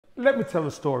let me tell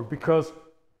the story, because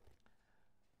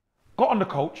got on the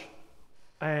coach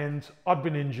and I'd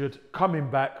been injured, coming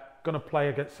back, going to play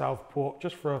against Southport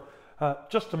just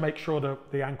to make sure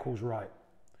that the ankle's right.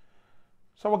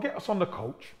 So I get us on the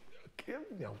coach, you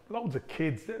know, loads of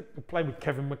kids, they played with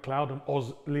Kevin McLeod and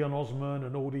Leon Osman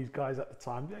and all these guys at the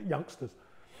time, they're youngsters.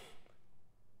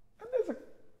 And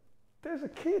there's a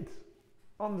kid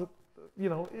on the, you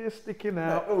know, ear sticking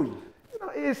out. Oh. You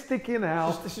know, ear sticking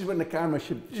out. This is when the camera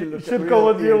should look should at go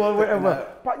real with you or ears whatever. sticking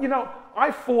out. But you know,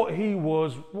 I thought he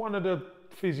was one of the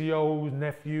physio's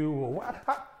nephew or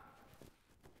what.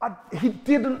 He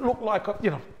didn't look like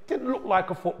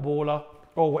a footballer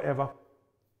or whatever.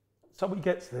 So he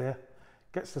gets there,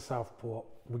 gets to Southport,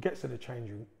 we gets to the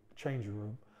changing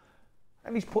room,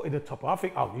 and he's putting the top on. I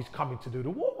think, oh, he's coming to do the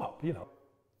warm-up, you know.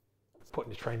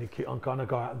 Putting the training kit on, gonna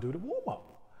go out and do the warm-up.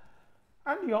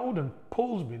 Andy Holden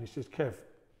pulls me and he says, Kev,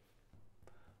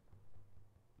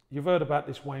 you've heard about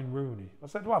this Wayne Rooney? I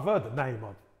said, well, I've heard the name,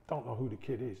 I don't know who the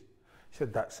kid is. He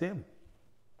said, that's him.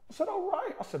 I said, all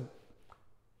right. I said,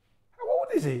 how old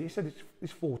is he? He said,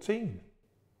 he's 14.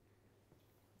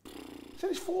 He said,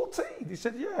 he's 14. He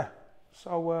said, yeah.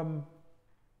 So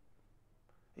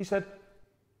he said,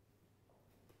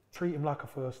 treat him like a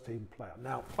first team player.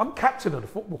 Now, I'm captain of the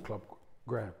football club,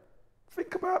 Graham.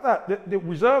 Think about that. The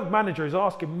reserve manager is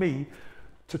asking me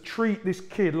to treat this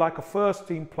kid like a first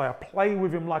team player, play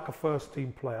with him like a first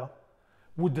team player,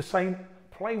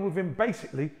 play with him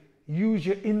basically, use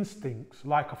your instincts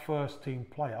like a first team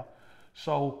player.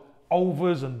 So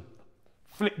overs and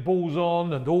flick balls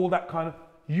on and all that kind of,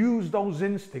 use those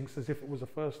instincts as if it was a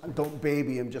first team. And don't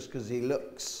baby him just because he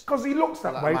looks. Because he looks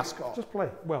that like way. a mascot. Just play.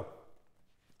 Well,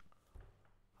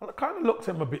 I kind of looked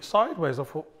at him a bit sideways. I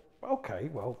thought, okay,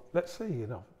 well, let's see, you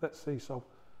know, let's see. So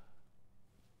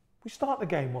we start the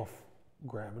game off,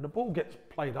 Graham, and the ball gets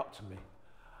played up to me.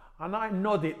 And I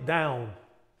nod it down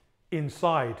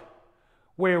inside.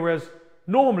 Whereas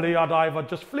normally I'd either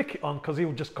just flick it on because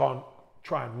he'll just can't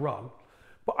try and run.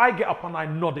 But I get up and I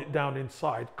nod it down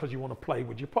inside because you want to play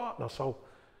with your partner. So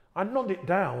I nod it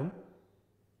down.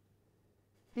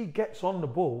 He gets on the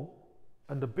ball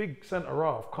and the big centre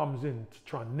half comes in to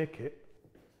try and nick it.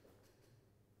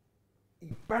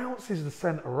 He bounces the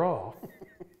centre half,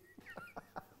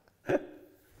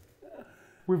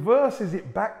 reverses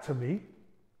it back to me.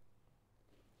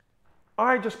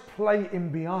 I just play him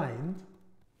behind.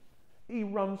 He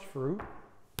runs through,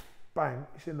 bang,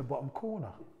 it's in the bottom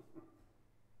corner.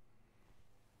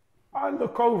 I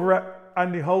look over at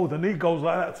Andy Holden, he goes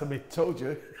like that to me. Told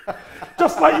you.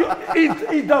 Just like you,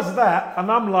 he does that,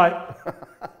 and I'm like,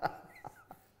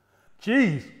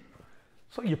 geez.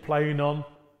 So you're playing on,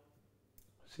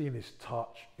 seeing his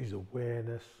touch, his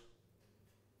awareness,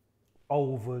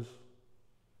 overs,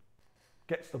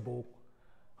 gets the ball.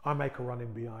 I make a run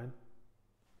in behind.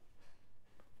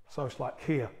 So it's like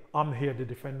here, I'm here, the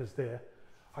defender's there.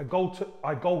 I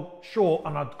go short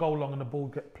and I'd go long and the ball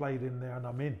get played in there and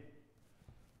I'm in.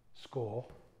 Score.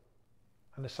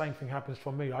 And the same thing happens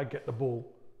for me. I get the ball.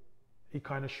 He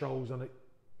kind of shows and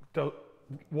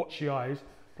watch the eyes,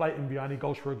 play it in behind, he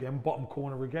goes for again, bottom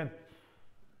corner again.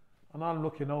 And I'm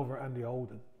looking over at Andy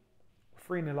Holden.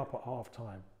 3-0 up at half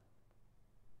time.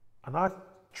 And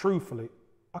truthfully,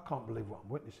 I can't believe what I'm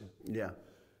witnessing. Yeah.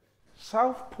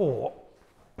 Southport,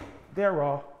 there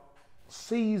are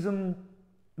seasoned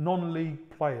non-league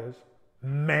players,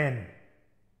 men,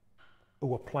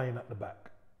 who are playing at the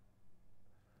back.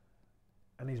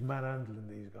 And he's manhandling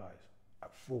these guys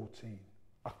at 14.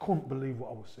 I couldn't believe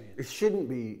what I was seeing. It shouldn't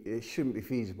be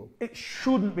feasible. It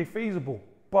shouldn't be feasible,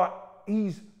 but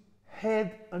he's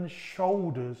head and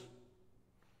shoulders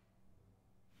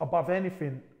above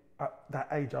anything at that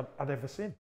age I'd ever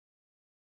seen.